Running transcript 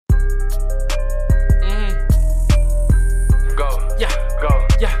Go. Yeah. Go.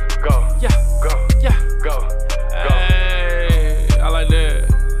 Yeah. Go. Yeah. Go. Yeah. Go. Hey, I like that.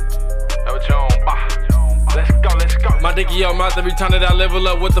 That what you on? Bah. Let's go. Let's go. My dick in your mouth every time that I level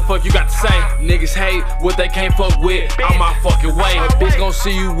up. What the fuck you got to say? Niggas hate what they can't fuck with. I'm my fucking way. Bitch gon'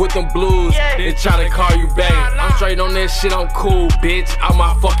 see you with them blues and try to call you babe. I'm straight on this shit. I'm cool, bitch. Out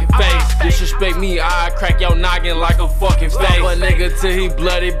my fucking face. Disrespect me, I crack your noggin like a fucking face. But nigga till he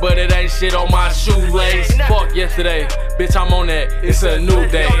bloody, but it ain't shit on my shoelace. Fuck yesterday, bitch. I'm on that. It's a new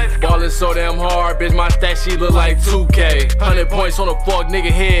day. Ballin' so damn hard, bitch. My stat sheet look like 2K. 100 points on a fuck nigga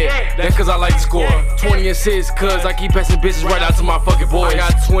head. That's cause I like to score. 20 assists, cause I keep passing bitches right out to my fucking boys. I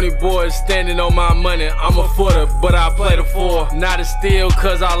got 20 boys standing on my money. I'm a footer, but I play the four. Not a steal,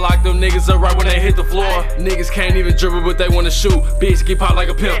 cause I lock them niggas up right when they hit the floor. Niggas can't even dribble, but they wanna shoot. Bitch, get popped like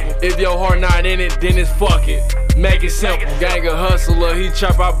a pimple. If your heart not in it, then it's fuck it. Make it simple. Gang of hustler, he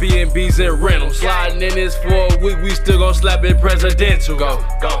chop out B&Bs and rentals. Sliding in this for a week, we still gon' slap it presidential. Go,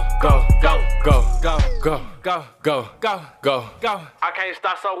 go, go, go, go, go, go, go, go, go, go, go. I can't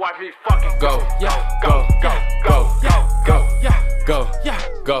stop, so watch me fucking Go, yeah, go, go, go, go, go, yeah, go, yeah,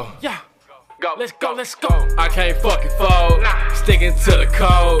 go, yeah. Go. let's go, let's go. I can't fucking fold, sticking to the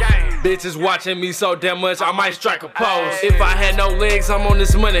code. Bitches watching me so damn much, I might strike a pose. If I had no legs, I'm on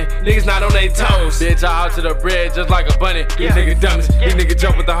this money. Niggas not on their toes. Bitch, I out to the bread just like a bunny. These niggas dummies, these niggas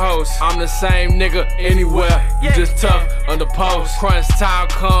jump with the hose. I'm the same nigga anywhere. You just tough under post. Crunch time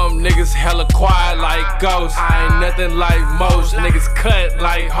come, niggas hella quiet like ghosts. I ain't nothing like most. Niggas cut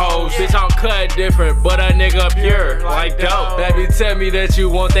like hoes. Bitch, I'm cut different, but a nigga pure like dope. Baby, tell me that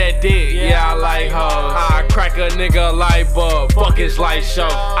you want that dick. Yeah, I like hoes. I crack a nigga light bulb. Fuck his light show.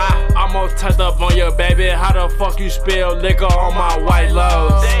 I'm all turned up on your baby. How the fuck you spill liquor on my white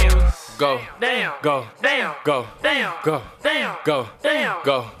lows? Damn. Go, Damn. go, Damn. go, Damn. go, Damn. go, Damn.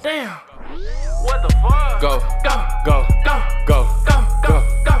 go, Damn. What the fuck? go, Go. go, Go. go, Go. Go.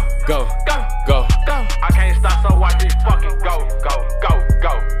 Go. go, Go. go. Go. I can't stop, so watch me fucking go.